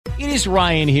It is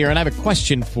Ryan here, and I have a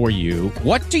question for you.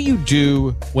 What do you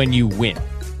do when you win?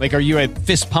 Like, are you a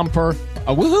fist pumper,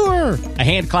 a woohooer, a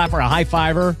hand clapper, a high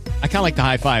fiver? I kind of like the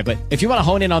high five, but if you want to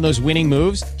hone in on those winning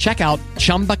moves, check out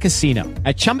Chumba Casino.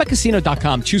 At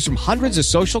ChumbaCasino.com, choose from hundreds of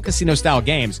social casino-style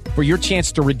games for your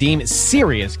chance to redeem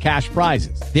serious cash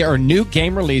prizes. There are new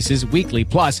game releases weekly,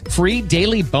 plus free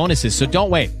daily bonuses. So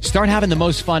don't wait. Start having the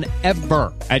most fun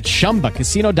ever at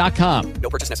ChumbaCasino.com. No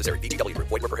purchase necessary. VGW. Void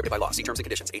were prohibited by law. See terms and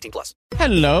conditions. 18+.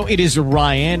 Hello, it is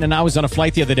Ryan, and I was on a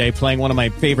flight the other day playing one of my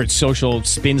favorite social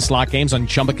spin slot games on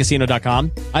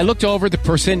ChumbaCasino.com. I looked over at the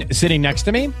person sitting next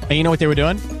to me, and you know what they were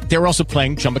doing? They were also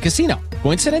playing Chumba Casino.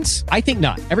 Coincidence? I think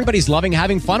not. Everybody's loving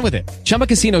having fun with it. Chumba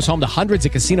Casino is home to hundreds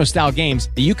of casino-style games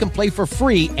that you can play for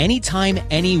free anytime,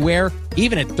 anywhere,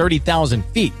 even at 30,000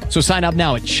 feet. So sign up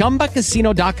now at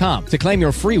ChumbaCasino.com to claim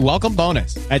your free welcome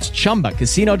bonus. That's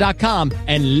ChumbaCasino.com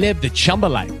and live the Chumba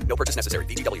life. No purchase necessary.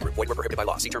 VGW. Void were prohibited by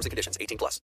law. See terms and conditions.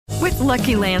 18+. With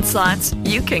Lucky Land Slots,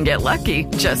 you can get lucky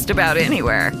just about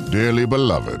anywhere. Dearly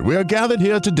beloved, we are gathered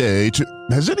here today to...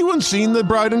 Has anyone seen the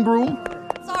bride and groom?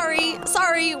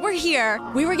 Sorry, we're here.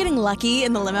 We were getting lucky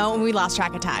in the limo and we lost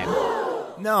track of time.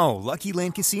 No, Lucky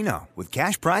Land Casino, with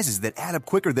cash prizes that add up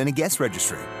quicker than a guest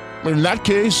registry. In that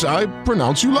case, I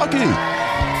pronounce you lucky.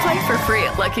 Play for free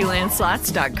at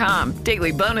LuckyLandSlots.com.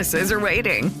 Daily bonuses are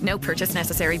waiting. No purchase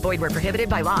necessary. Void where prohibited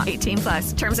by law.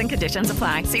 18+. Terms and conditions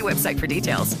apply. See website for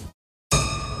details.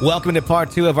 Welcome to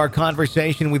part 2 of our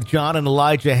conversation with John and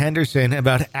Elijah Henderson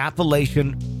about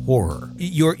Appalachian horror.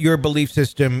 Your belief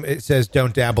system, it says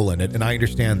don't dabble in it, and I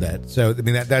understand that. So, I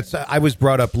mean, that's I was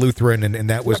brought up Lutheran, and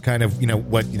that was kind of,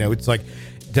 it's like,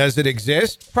 does it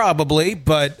exist? Probably,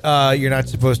 but you're not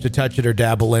supposed to touch it or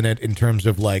dabble in it in terms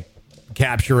of, like,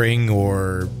 capturing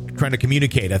or trying to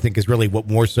communicate, I think is really what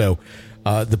more so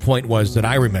the point was that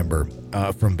I remember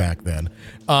from back then.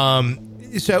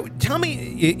 So tell me,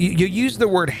 you use the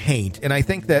word haint, and I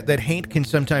think that haint can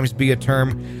sometimes be a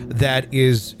term that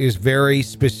is very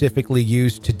specifically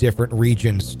used to different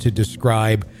regions to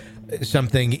describe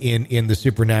something in the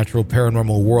supernatural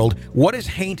paranormal world. What does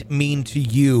haint mean to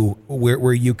you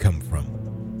where you come from?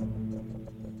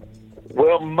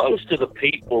 Well, most of the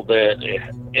people that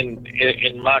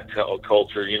in my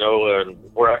culture, and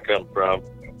where I come from,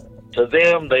 to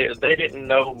them, they didn't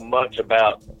know much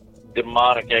about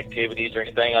demonic activities or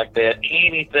anything like that.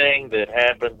 Anything that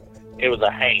happened, it was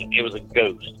a haint. It was a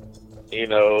ghost. It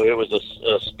was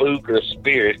a spook or a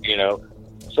spirit.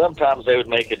 Sometimes they would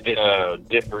make a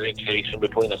differentiation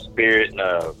between a spirit and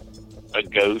a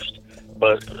ghost,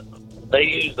 but they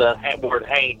use the word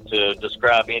haint to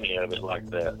describe any of it like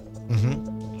that. Mm-hmm.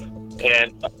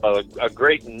 And a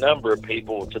great number of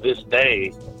people to this day,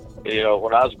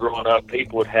 when I was growing up,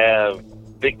 people would have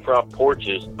big front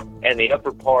porches, and the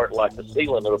upper part, like the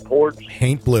ceiling of the porch,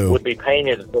 haint blue, would be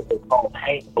painted what they call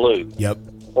haint blue. Yep.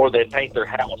 Or they'd paint their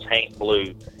house haint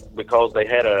blue because they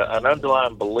had an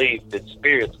underlying belief that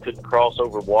spirits couldn't cross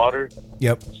over water.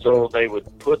 Yep. So they would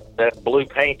put that blue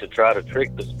paint to try to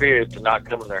trick the spirit to not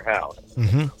come in their house.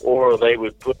 Mm-hmm. Or they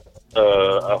would put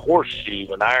a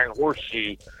horseshoe, an iron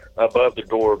horseshoe, above the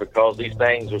door because these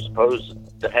things were supposed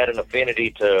to had an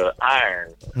affinity to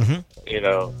iron. Mm-hmm.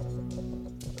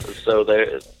 So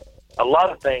there's a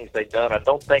lot of things they done. I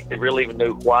don't think they really even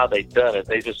knew why they done it.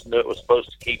 They just knew it was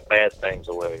supposed to keep bad things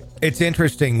away. It's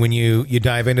interesting when you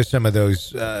dive into some of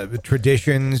those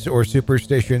traditions or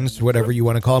superstitions, whatever you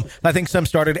want to call them. I think some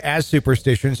started as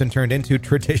superstitions and turned into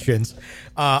traditions.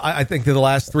 I think that the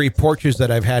last 3 porches that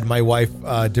I've had, my wife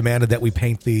demanded that we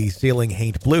paint the ceiling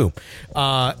haint blue.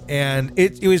 And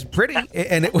it was pretty,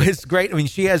 and it was great. I mean,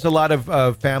 she has a lot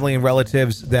of family and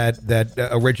relatives that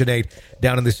originate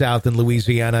down in the South in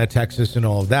Louisiana, Texas, and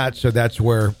all of that. So that's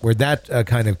where that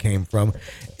kind of came from.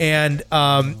 And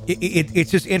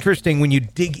it's just interesting when you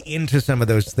dig into some of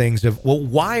those things of, well,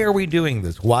 why are we doing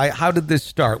this? How did this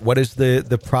start? What is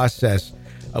the process?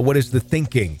 What is the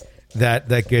thinking that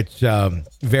gets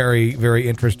very, very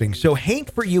interesting? So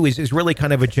haint for you is really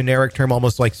kind of a generic term,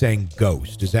 almost like saying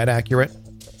ghost. Is that accurate?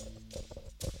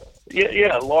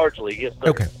 Yeah, largely, yes, sir.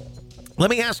 Okay. Let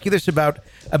me ask you this about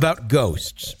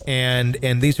ghosts, and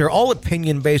these are all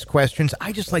opinion-based questions.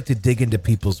 I just like to dig into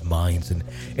people's minds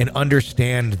and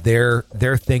understand their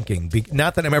thinking.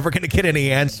 Not that I'm ever going to get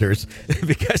any answers,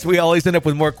 because we always end up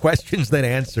with more questions than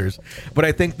answers. But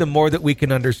I think the more that we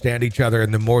can understand each other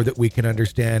and the more that we can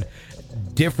understand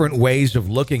different ways of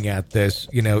looking at this,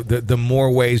 the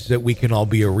more ways that we can all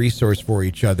be a resource for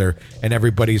each other and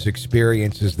everybody's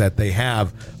experiences that they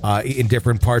have in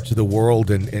different parts of the world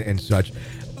and such.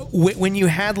 When you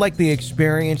had like the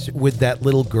experience with that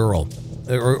little girl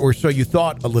or so you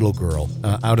thought, a little girl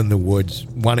out in the woods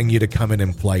wanting you to come in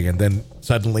and play, and then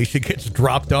suddenly she gets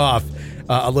dropped off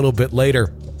a little bit later.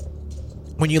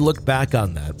 When you look back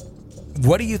on that,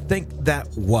 what do you think that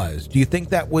was? Do you think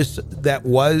that was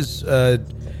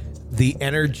the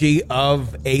energy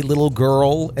of a little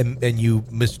girl, and you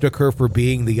mistook her for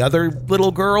being the other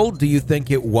little girl? Do you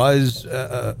think it was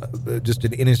just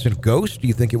an innocent ghost? Do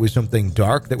you think it was something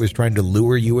dark that was trying to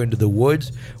lure you into the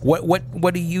woods?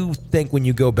 What do you think when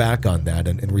you go back on that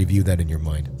and review that in your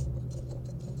mind?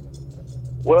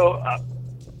 Well,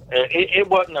 it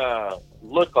wasn't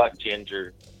look like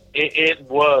Ginger. It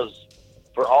was,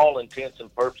 for all intents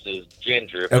and purposes,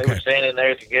 Ginger. If they were standing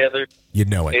there together, you'd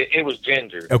know it. It was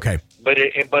Ginger. Okay. But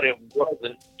it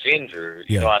wasn't Ginger.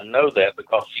 You know, I know that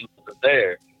because she wasn't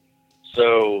there.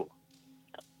 So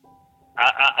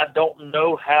I don't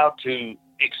know how to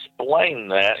explain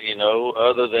that, you know,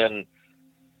 other than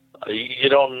you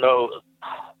don't know.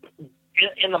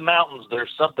 In the mountains,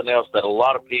 there's something else that a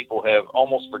lot of people have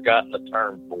almost forgotten the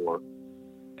term for.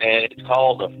 And it's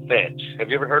called a fetch. Have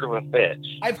you ever heard of a fetch?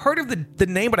 I've heard of the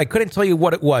name, but I couldn't tell you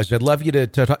what it was. I'd love you to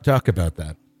talk about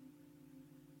that.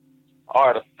 All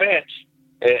right, a fetch,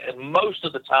 most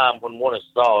of the time when one is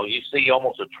saw, you see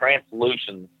almost a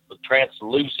translucent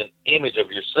image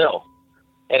of yourself.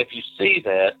 And if you see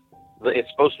that,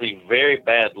 it's supposed to be very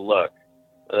bad luck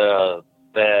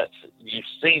that you've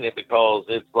seen it, because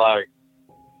it's like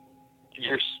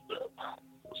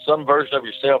some version of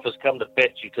yourself has come to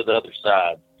fetch you to the other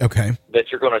side. Okay.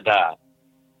 That you're going to die.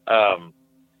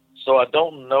 So I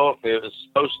don't know if it was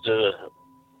supposed to,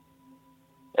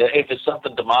 if it's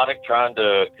something demonic trying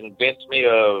to convince me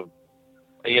of,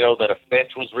 you know, that a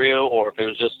fetch was real, or if it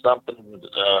was just something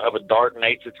of a dark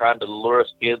nature trying to lure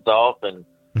us kids off and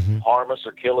harm us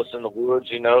or kill us in the woods,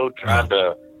 you know, trying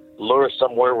to lure us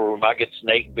somewhere where we might get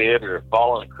snake bit or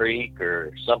fall in a creek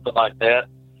or something like that.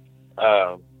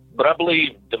 But I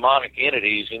believe demonic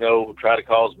entities, you know, try to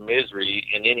cause misery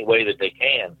in any way that they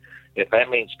can. If that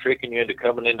means tricking you into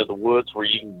coming into the woods where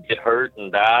you can get hurt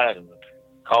and die and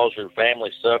cause your family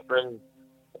suffering,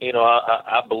 you know,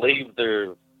 I believe there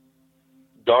are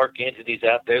dark entities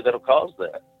out there that'll cause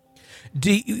that.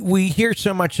 We hear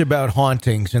so much about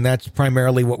hauntings, and that's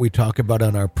primarily what we talk about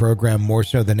on our program more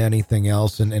so than anything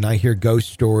else. And I hear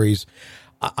ghost stories.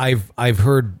 I've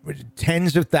heard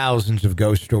tens of thousands of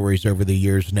ghost stories over the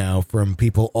years now from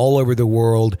people all over the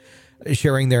world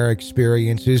sharing their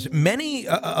experiences, many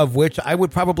of which, I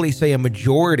would probably say a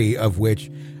majority of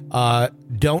which,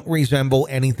 don't resemble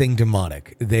anything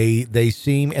demonic. They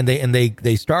seem, and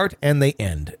they start and they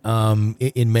end,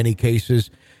 in many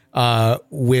cases,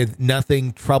 with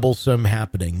nothing troublesome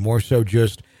happening, more so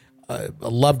just a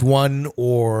loved one,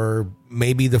 or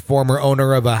maybe the former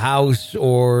owner of a house,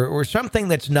 or something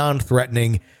that's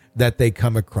non-threatening that they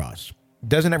come across.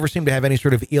 Doesn't ever seem to have any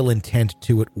sort of ill intent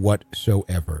to it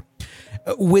whatsoever.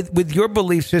 With your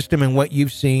belief system and what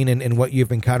you've seen and what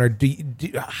you've encountered,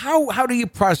 how do you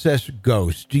process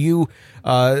ghosts? Do you,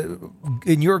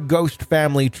 in your ghost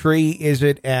family tree, is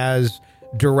it as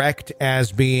direct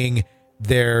as being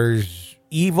there's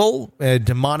evil,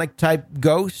 demonic type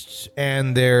ghosts,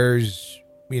 and there's,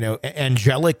 you know,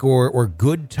 angelic or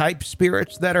good type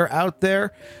spirits that are out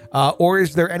there? Or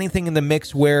is there anything in the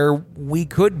mix where we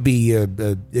could be,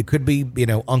 it could be, you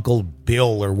know, Uncle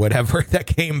Bill or whatever that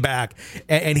came back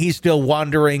and he's still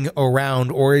wandering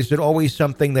around? Or is it always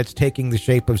something that's taking the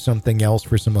shape of something else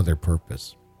for some other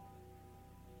purpose?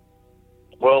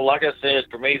 Well, like I said,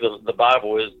 for me, the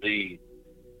Bible is the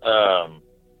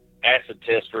acid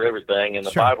test for everything. And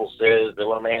the Bible says that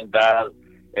when a man dies,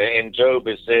 in Job,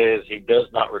 it says he does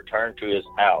not return to his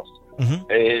house.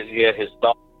 Yet his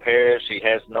thoughts perish. He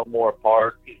has no more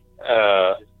part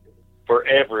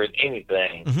forever in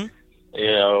anything. You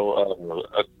know,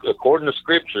 according to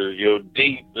Scripture, you know,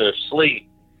 deep sleep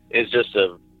is just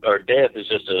or death is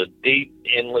just a deep,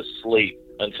 endless sleep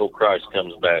until Christ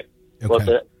comes back. What's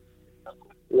that?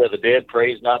 Yeah, the dead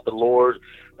praise not the Lord.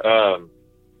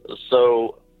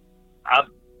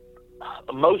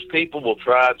 Most people will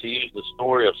try to use the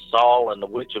story of Saul and the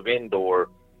witch of Endor,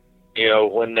 you know,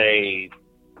 when they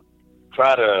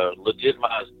try to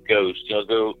legitimize ghosts. You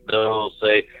know, they'll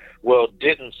say, well,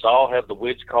 didn't Saul have the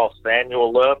witch call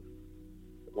Samuel up?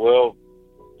 Well,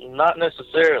 not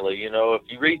necessarily. You know, if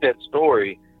you read that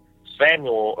story,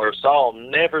 Samuel or Saul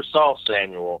never saw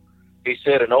Samuel. He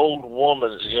said an old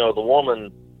woman, you know, the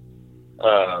woman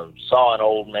saw an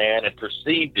old man and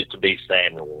perceived it to be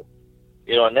Samuel.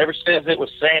 You know, it never says it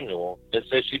was Samuel. It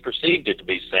says she perceived it to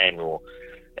be Samuel.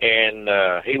 And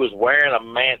he was wearing a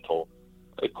mantle.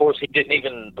 Of course, he didn't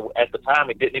even, at the time,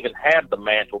 he didn't even have the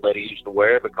mantle that he used to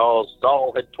wear because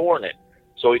Saul had torn it.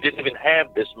 So he didn't even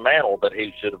have this mantle that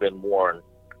he should have been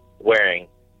wearing.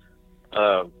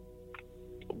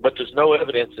 But there's no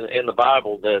evidence in the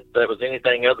Bible that that was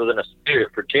anything other than a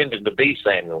spirit pretending to be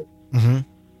Samuel. Mm-hmm.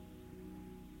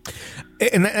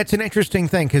 And that's an interesting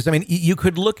thing, because, I mean, you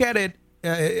could look at it,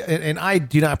 and I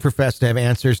do not profess to have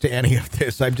answers to any of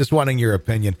this. I'm just wanting your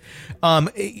opinion.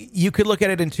 You could look at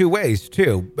it in two ways,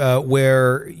 too,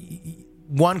 where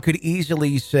one could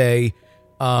easily say,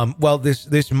 well,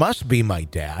 this must be my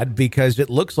dad because it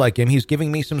looks like him. He's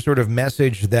giving me some sort of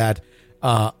message that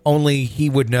only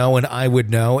he would know and I would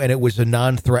know, and it was a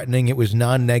non-threatening, it was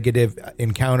non-negative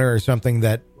encounter or something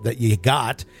that you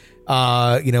got.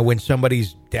 When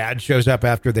somebody's dad shows up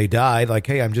after they died, like,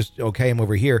 hey, I'm just okay, I'm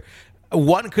over here.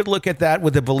 One could look at that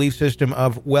with a belief system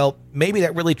of, well, maybe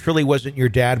that really truly wasn't your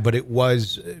dad, but it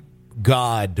was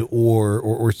God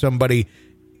or somebody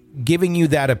giving you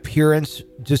that appearance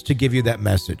just to give you that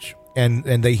message.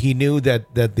 And he knew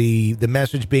that the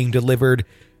message being delivered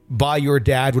by your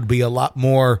dad would be a lot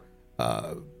more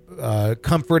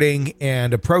comforting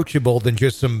and approachable than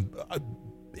just some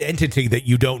entity that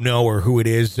you don't know or who it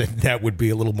is, and that would be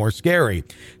a little more scary.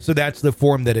 So that's the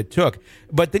form that it took.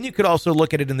 But then you could also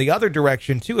look at it in the other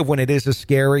direction too, of when it is a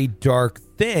scary, dark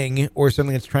thing or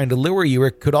something that's trying to lure you,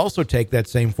 it could also take that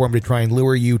same form to try and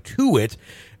lure you to it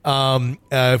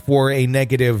for a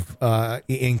negative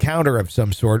encounter of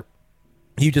some sort.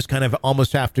 You just kind of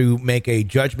almost have to make a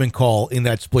judgment call in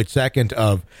that split second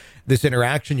of this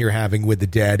interaction you're having with the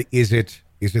dead. Is it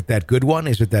that good one?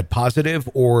 Is it that positive?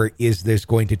 Or is this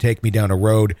going to take me down a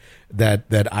road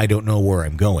that I don't know where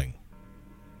I'm going?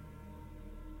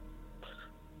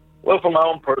 Well, from my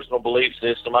own personal belief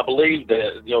system, I believe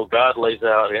that, God lays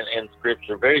out in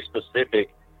Scripture very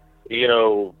specific,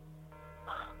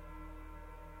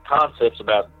 concepts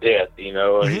about death,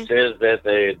 Mm-hmm. He says that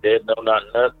the dead know not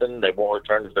nothing, they won't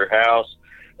return to their house,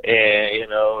 and,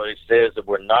 it says that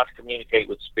we're not to communicate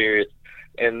with spirits,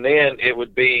 and then it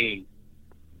would be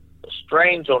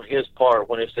strange on his part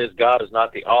when it says God is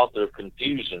not the author of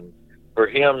confusion, for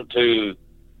him to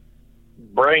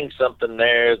bring something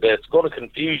there that's going to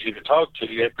confuse you to talk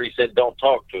to you after he said don't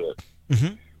talk to it.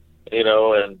 Mm-hmm.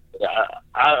 And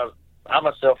I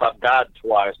myself, I've died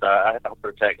twice. I had a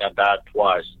heart attack and I died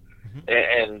twice.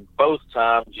 Mm-hmm. And both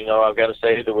times, I've got to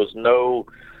say there was no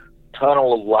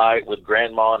tunnel of light with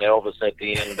Grandma and Elvis at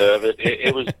the end of it.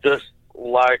 It was just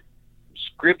like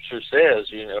Scripture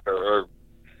says, or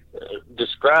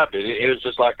described it. It was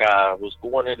just like I was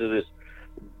going into this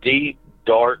deep,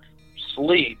 dark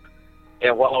sleep,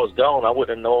 and while I was gone, I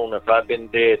wouldn't have known if I'd been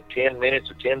dead 10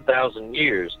 minutes or 10,000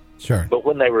 years. Sure. But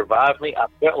when they revived me, I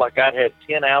felt like I'd had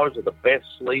 10 hours of the best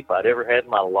sleep I'd ever had in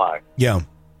my life. Yeah.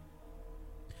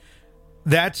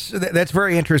 That's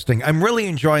very interesting. I'm really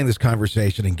enjoying this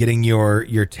conversation and getting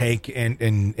your take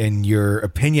and your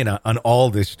opinion on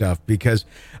all this stuff, because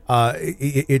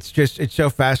it's so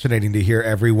fascinating to hear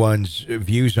everyone's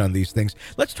views on these things.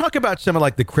 Let's talk about some of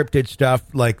like the cryptid stuff,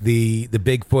 like the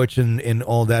Bigfoots and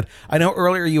all that. I know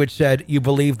earlier you had said you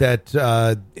believe that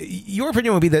your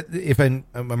opinion would be that, if I'm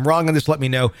wrong on this, let me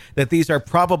know, that these are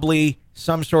probably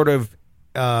some sort of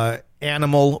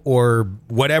animal or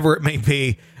whatever it may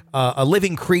be, a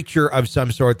living creature of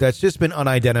some sort that's just been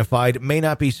unidentified, may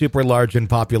not be super large in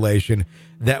population,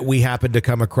 that we happen to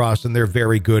come across, and they're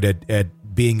very good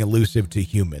at being elusive to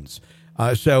humans.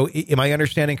 So am I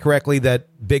understanding correctly that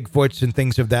Bigfoots and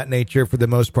things of that nature, for the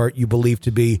most part, you believe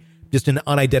to be just an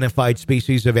unidentified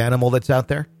species of animal that's out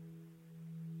there?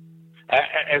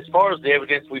 As far as the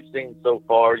evidence we've seen so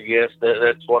far, yes,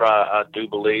 that's what I do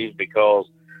believe, because,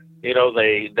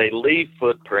 they leave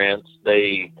footprints.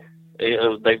 They've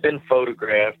been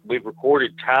photographed. We've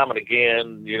recorded time and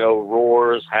again,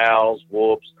 roars, howls,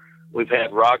 whoops. We've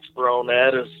had rocks thrown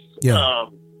at us. Yeah.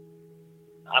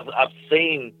 I've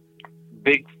seen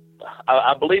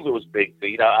I believe it was Big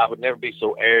Feet. I would never be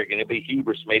so arrogant. It'd be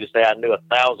hubris for me to say I knew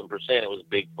 1,000% it was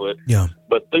Bigfoot. Yeah.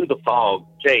 But through the fog,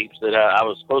 shapes that I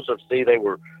was supposed to see, they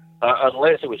were,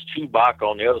 unless it was Chewbacca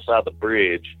on the other side of the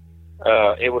bridge,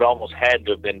 it would almost had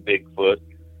to have been Bigfoot.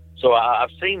 So I've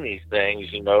seen these things,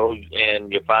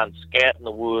 and you find scat in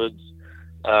the woods.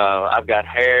 I've got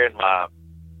hair in my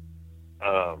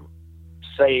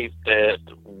safe that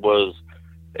was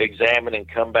examined and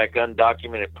come back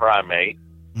undocumented primate.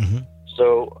 Mm-hmm.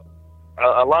 So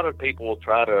a lot of people will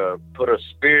try to put a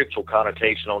spiritual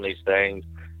connotation on these things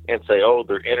and say, oh,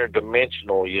 they're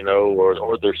interdimensional,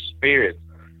 or they're spirits.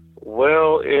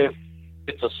 Well, if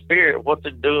it's a spirit, what's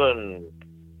it doing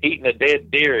eating a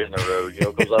dead deer in the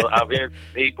road? Because I've interviewed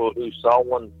people who saw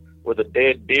one with a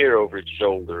dead deer over its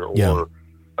shoulder, or Yeah.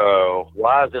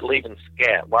 why is it leaving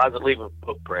scat? Why is it leaving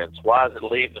footprints? Why is it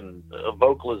leaving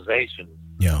vocalization?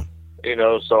 Yeah. You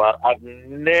know, so I've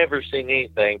never seen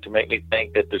anything to make me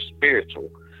think that they're spiritual.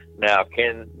 Now,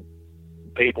 can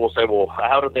people say, well,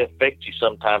 how do they affect you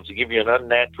sometimes to give you an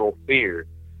unnatural fear?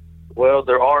 Well,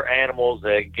 there are animals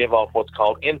that give off what's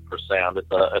called infrasound.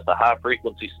 It's a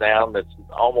high-frequency sound that's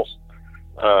almost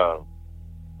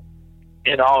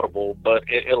inaudible, but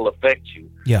it'll affect you.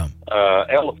 Yeah.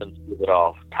 Elephants give it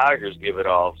off. Tigers give it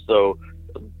off. So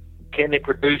can they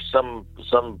produce some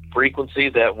frequency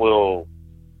that will,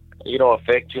 you know,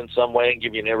 affect you in some way and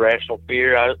give you an irrational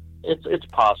fear? It's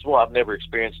possible. I've never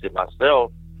experienced it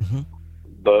myself,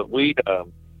 but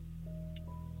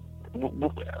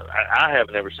I have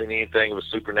never seen anything of a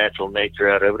supernatural nature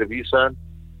out of it. Have you, son?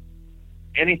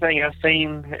 Anything I've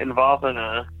seen involving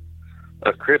a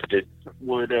cryptid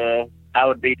would I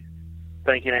would be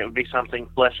thinking it would be something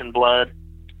flesh and blood.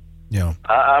 Yeah.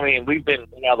 I mean, we've been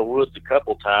out of the woods a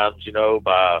couple times, you know,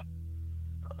 by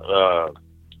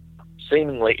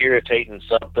seemingly irritating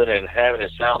something and having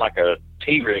it sound like a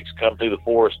T-Rex come through the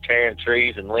forest, tearing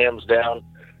trees and limbs down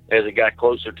as it got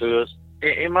closer to us.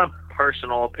 In my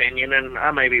personal opinion, and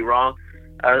I may be wrong,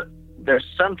 there's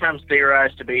sometimes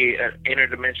theorized to be an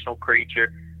interdimensional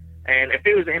creature, and if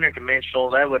it was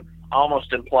interdimensional, that would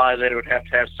almost imply that it would have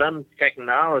to have some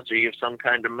technology of some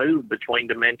kind to move between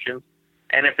dimensions.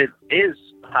 And if it is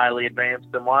highly advanced,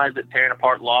 then why is it tearing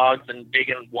apart logs and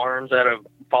digging worms out of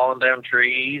falling down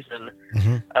trees and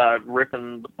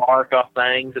ripping the bark off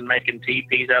things and making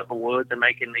teepees out in the woods and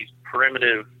making these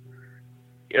primitive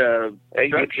you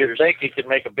think you could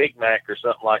make a Big Mac or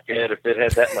something like that if it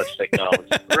had that much technology.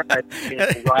 Right.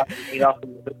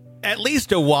 At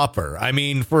least a Whopper. I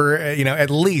mean, for, at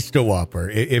least a Whopper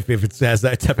if it has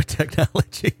that type of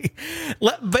technology.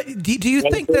 But do you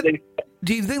think that...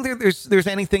 Do you think there's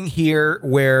anything here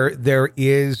where there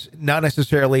is not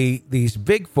necessarily these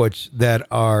Bigfoots that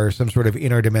are some sort of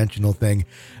interdimensional thing,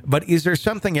 but is there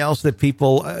something else that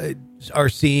people are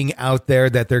seeing out there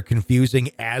that they're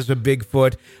confusing as a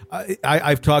Bigfoot?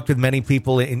 I've talked with many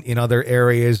people in other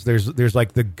areas. There's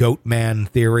like the goat man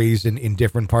theories in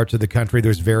different parts of the country.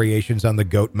 There's variations on the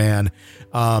goat man,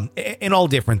 and all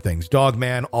different things, dog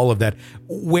man, all of that,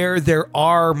 where there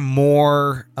are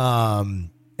more,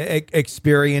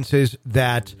 experiences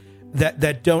that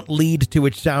don't lead to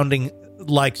it sounding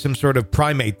like some sort of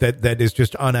primate that is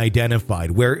just unidentified,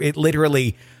 where it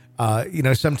literally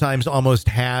sometimes almost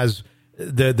has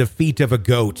the feet of a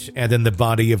goat and then the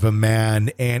body of a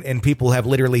man, and people have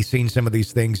literally seen some of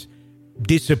these things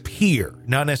disappear,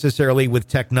 not necessarily with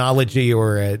technology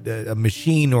or a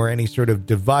machine or any sort of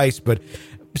device, but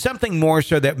something more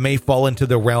so that may fall into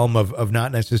the realm of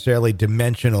not necessarily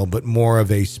dimensional, but more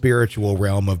of a spiritual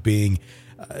realm of being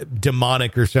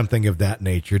demonic or something of that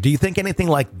nature. Do you think anything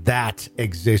like that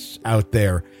exists out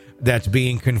there that's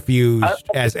being confused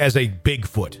as a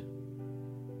Bigfoot?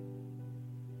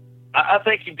 I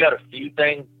think you've got a few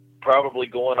things probably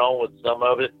going on with some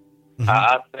of it.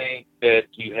 I think that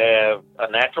you have a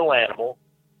natural animal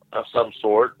of some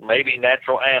sort, maybe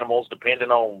natural animals,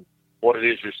 depending on what it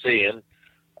is you're seeing.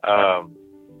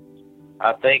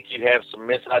 I think you have some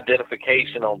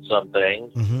misidentification on some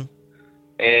things,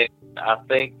 and I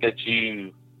think that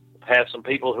you have some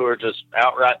people who are just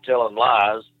outright telling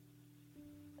lies,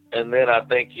 and then I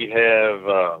think you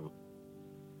have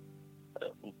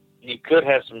you could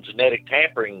have some genetic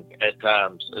tampering at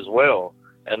times as well,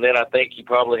 and then I think you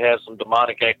probably have some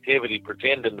demonic activity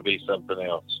pretending to be something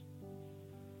else.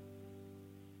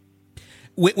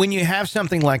 When you have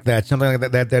something like that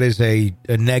that is a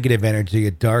negative energy,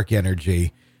 a dark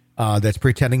energy, that's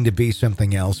pretending to be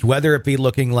something else, whether it be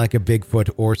looking like a Bigfoot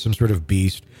or some sort of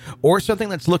beast, or something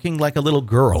that's looking like a little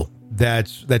girl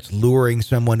that's luring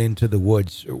someone into the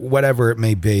woods, whatever it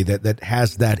may be, that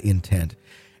has that intent.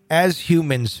 As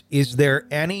humans, is there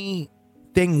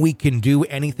anything we can do,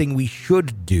 anything we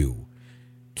should do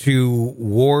to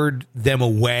ward them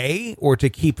away or to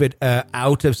keep it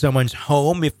out of someone's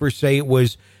home? If, per se, it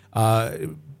was,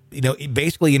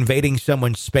 basically invading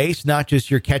someone's space, not just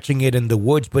you're catching it in the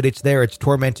woods, but it's there, it's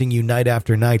tormenting you night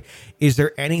after night. Is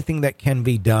there anything that can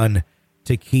be done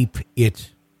to keep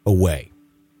it away?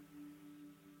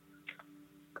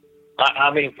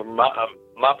 I mean, from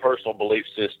my personal belief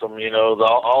system,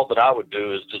 all that I would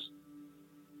do is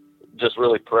just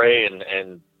really pray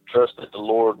and trust that the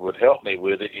Lord would help me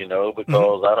with it,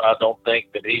 because I don't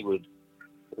think that he would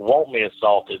want me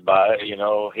assaulted by it.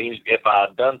 If I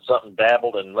had done something,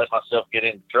 dabbled, and let myself get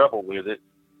into trouble with it,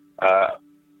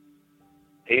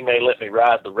 he may let me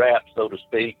ride the rap, so to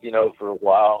speak, for a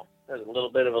while. As a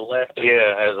little bit of a lesson.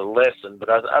 Yeah, as a lesson. But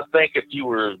I think if you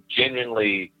were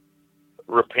genuinely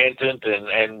repentant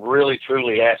and really,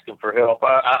 truly asking for help,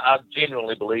 I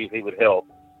genuinely believe he would help.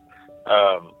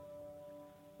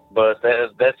 But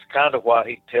that's kind of why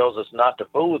he tells us not to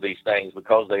fool with these things,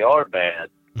 because they are bad.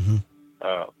 Mm-hmm.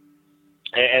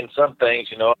 And some things,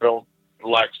 I don't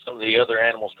like some of the other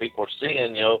animals people are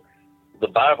seeing. The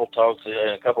Bible talks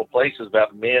in a couple of places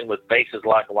about men with faces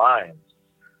like lions.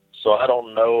 So I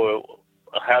don't know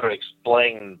how to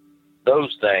explain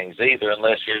those things either,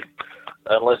 unless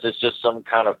it's just some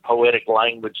kind of poetic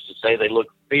language to say they look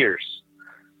fierce.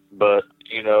 But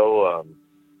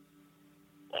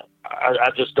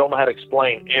I just don't know how to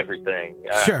explain everything.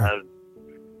 Sure.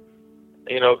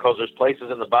 Because there's places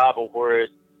in the Bible where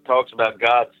it talks about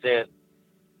God sent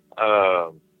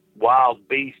wild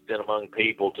beasts in among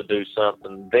people to do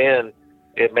something. Then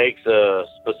it makes a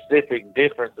specific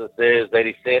difference and says that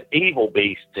he sent evil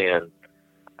beasts in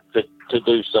to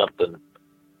do something.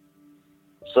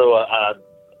 So I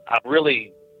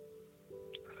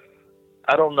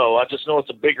don't know. I just know it's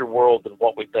a bigger world than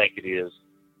what we think it is.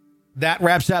 That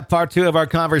wraps up part 2 of our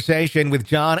conversation with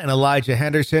John and Elijah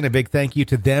Henderson. A big thank you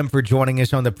to them for joining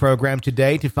us on the program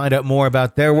today. To find out more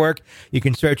about their work, you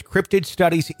can search Cryptid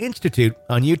Studies Institute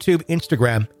on YouTube,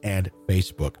 Instagram, and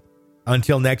Facebook.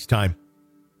 Until next time,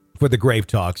 for the Grave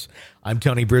Talks, I'm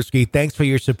Tony Bruschi. Thanks for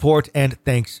your support, and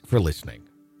thanks for listening.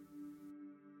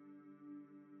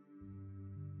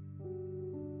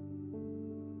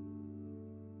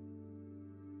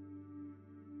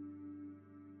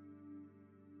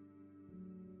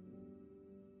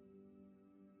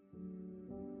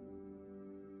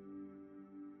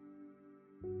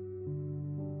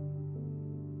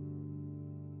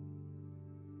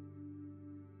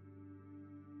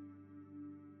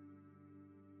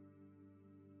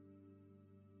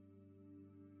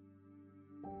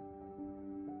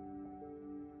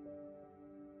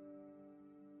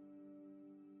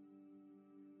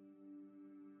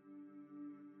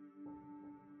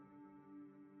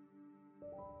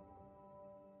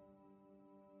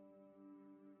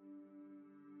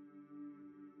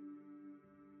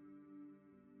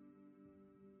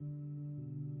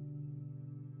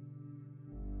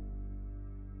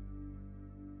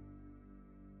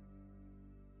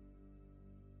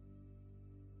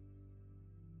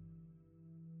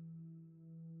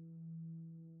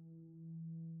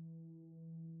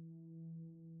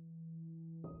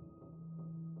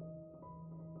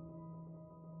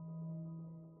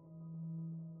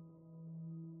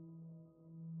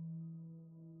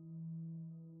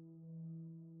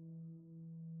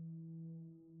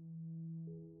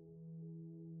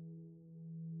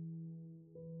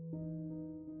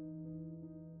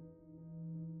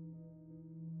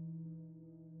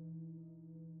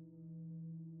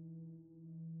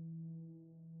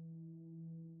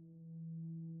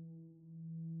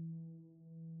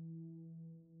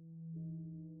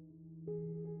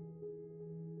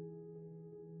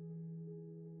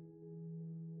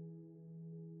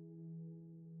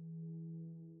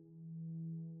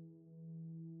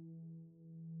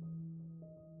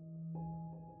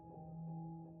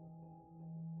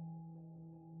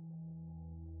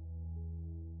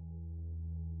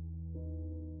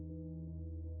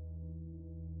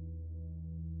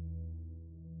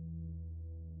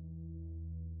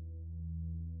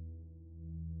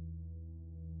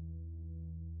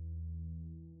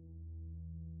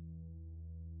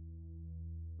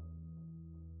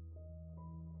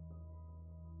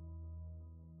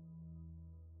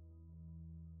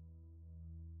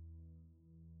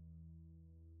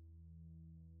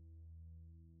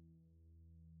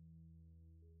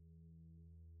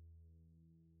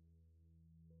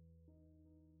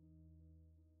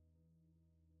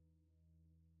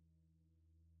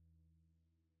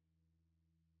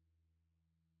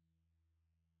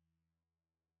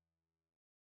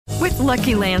 With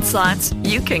Lucky Land Slots,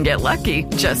 you can get lucky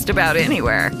just about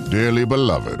anywhere. Dearly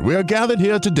beloved, we are gathered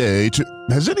here today to...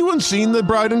 Has anyone seen the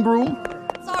bride and groom?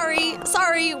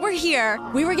 Sorry, we're here.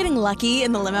 We were getting lucky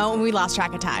in the limo and we lost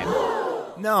track of time.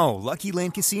 No, Lucky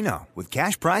Land Casino, with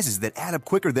cash prizes that add up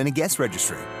quicker than a guest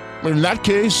registry. In that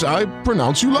case, I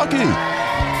pronounce you lucky.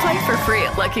 Play for free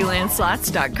at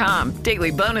LuckyLandSlots.com.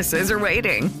 Daily bonuses are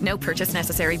waiting. No purchase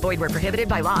necessary. Void where prohibited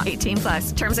by law.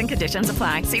 18+. Terms and conditions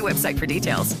apply. See website for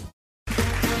details.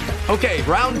 Okay,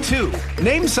 round 2.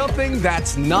 Name something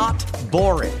that's not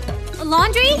boring. A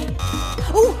laundry?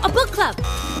 Ooh, a book club.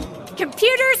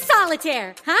 Computer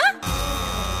solitaire, huh?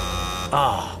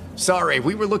 Ah, sorry,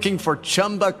 we were looking for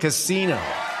Chumba Casino.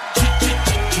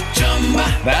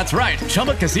 That's right.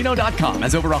 ChumbaCasino.com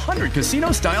has over 100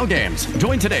 casino-style games.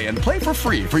 Join today and play for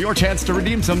free for your chance to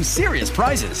redeem some serious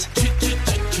prizes.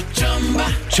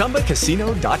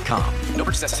 ChumbaCasino.com. No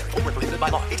purchase necessary. Void where prohibited by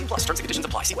law. 18 plus terms and conditions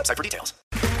apply. See website for details.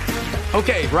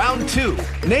 Okay, round two.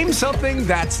 Name something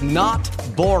that's not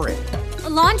boring. A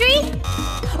laundry?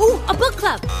 Ooh, a book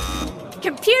club.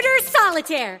 Computer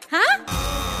solitaire, huh?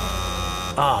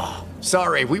 Ah,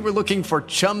 sorry. We were looking for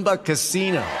Chumba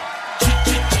Casino.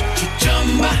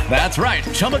 That's right.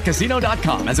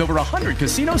 ChumbaCasino.com has over 100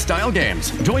 casino-style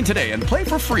games. Join today and play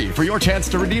for free for your chance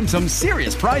to redeem some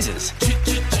serious prizes.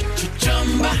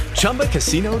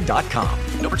 ChumbaCasino.com.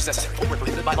 No purchase necessary. Void where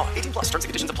prohibited by law. 18 plus terms and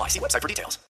conditions apply. See website for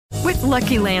details. With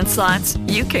Lucky Land Slots,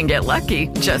 you can get lucky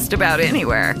just about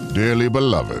anywhere. Dearly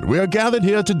beloved, we are gathered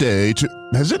here today to...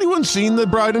 Has anyone seen the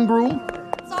bride and groom?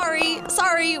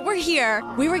 Sorry, we're here.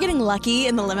 We were getting lucky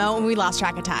in the limo and we lost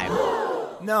track of time.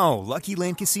 No, Lucky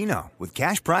Land Casino, with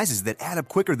cash prizes that add up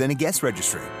quicker than a guest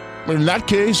registry. In that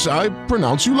case, I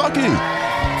pronounce you lucky.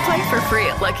 Play for free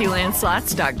at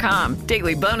LuckyLandSlots.com.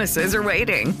 Daily bonuses are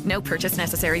waiting. No purchase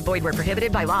necessary. Void where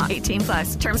prohibited by law. 18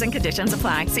 plus. Terms and conditions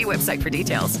apply. See website for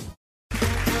details.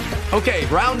 Okay,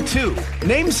 round two.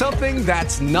 Name something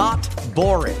that's not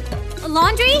boring. A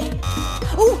laundry?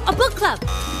 Ooh, a book club.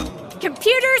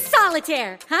 Computer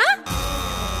solitaire, huh?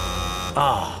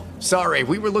 Ah, sorry.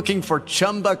 We were looking for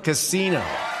Chumba Casino.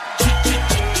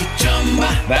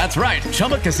 That's right.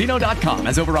 ChumbaCasino.com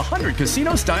has over 100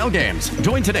 casino-style games.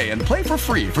 Join today and play for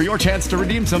free for your chance to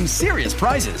redeem some serious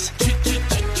prizes.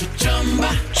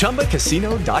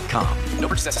 ChumbaCasino.com. No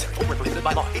purchase necessary. Void where prohibited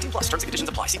by law. 18 plus terms and conditions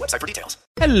apply. See website for details.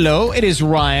 Hello, it is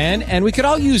Ryan, and we could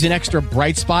all use an extra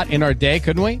bright spot in our day,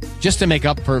 couldn't we? Just to make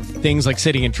up for things like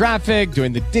sitting in traffic,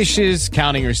 doing the dishes,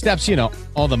 counting your steps,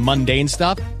 all the mundane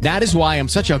stuff. That is why I'm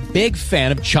such a big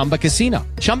fan of Chumba Casino.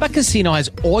 Chumba Casino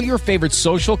has all your favorite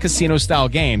social casino-style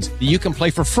games that you can play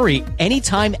for free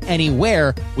anytime,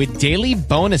 anywhere with daily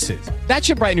bonuses. That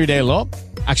should brighten your day a little.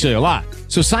 Actually, a lot.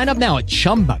 So sign up now at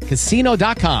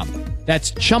ChumbaCasino.com.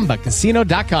 That's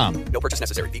ChumbaCasino.com. No purchase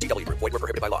necessary. VGW. Void where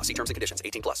prohibited by law. See terms and conditions.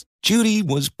 18 plus. Judy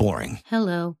was boring.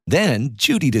 Hello. Then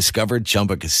Judy discovered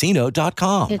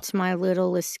ChumbaCasino.com. It's my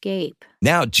little escape.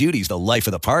 Now Judy's the life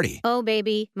of the party. Oh,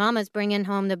 baby, mama's bringing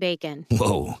home the bacon.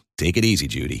 Whoa, take it easy,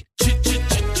 Judy.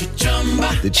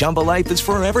 The Chumba life is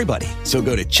for everybody. So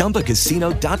go to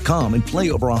ChumbaCasino.com and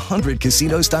play over 100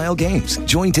 casino-style games.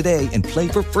 Join today and play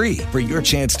for free for your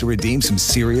chance to redeem some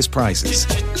serious prizes.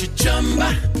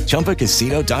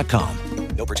 ChumbaCasino.com.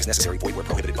 No purchase necessary. Void where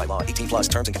prohibited by law. 18 plus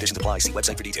terms and conditions apply. See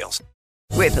website for details.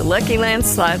 With the Lucky Land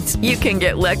Slots, you can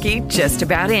get lucky just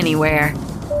about anywhere.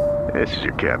 This is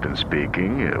your captain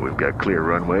speaking. We've got clear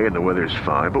runway and the weather's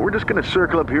fine, but we're just going to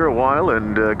circle up here a while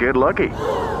and get lucky.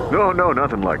 No,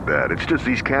 nothing like that. It's just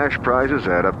these cash prizes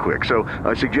add up quick. So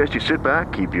I suggest you sit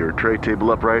back, keep your tray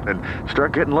table upright, and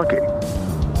start getting lucky.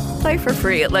 Play for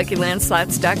free at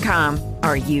LuckyLandSlots.com.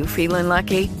 Are you feeling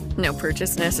lucky? No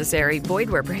purchase necessary. Void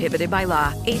where prohibited by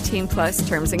law. 18 plus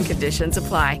terms and conditions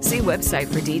apply. See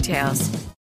website for details.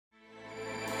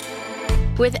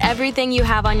 With everything you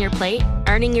have on your plate,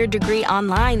 earning your degree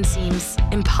online seems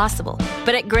impossible.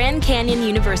 But at Grand Canyon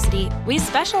University, we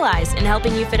specialize in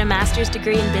helping you fit a master's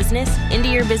degree in business into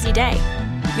your busy day.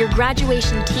 Your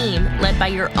graduation team, led by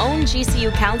your own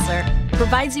GCU counselor,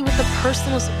 provides you with the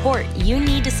personal support you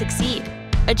need to succeed.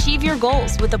 Achieve your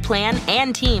goals with a plan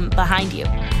and team behind you.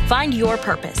 Find your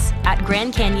purpose at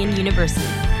Grand Canyon University.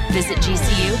 Visit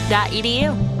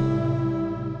gcu.edu.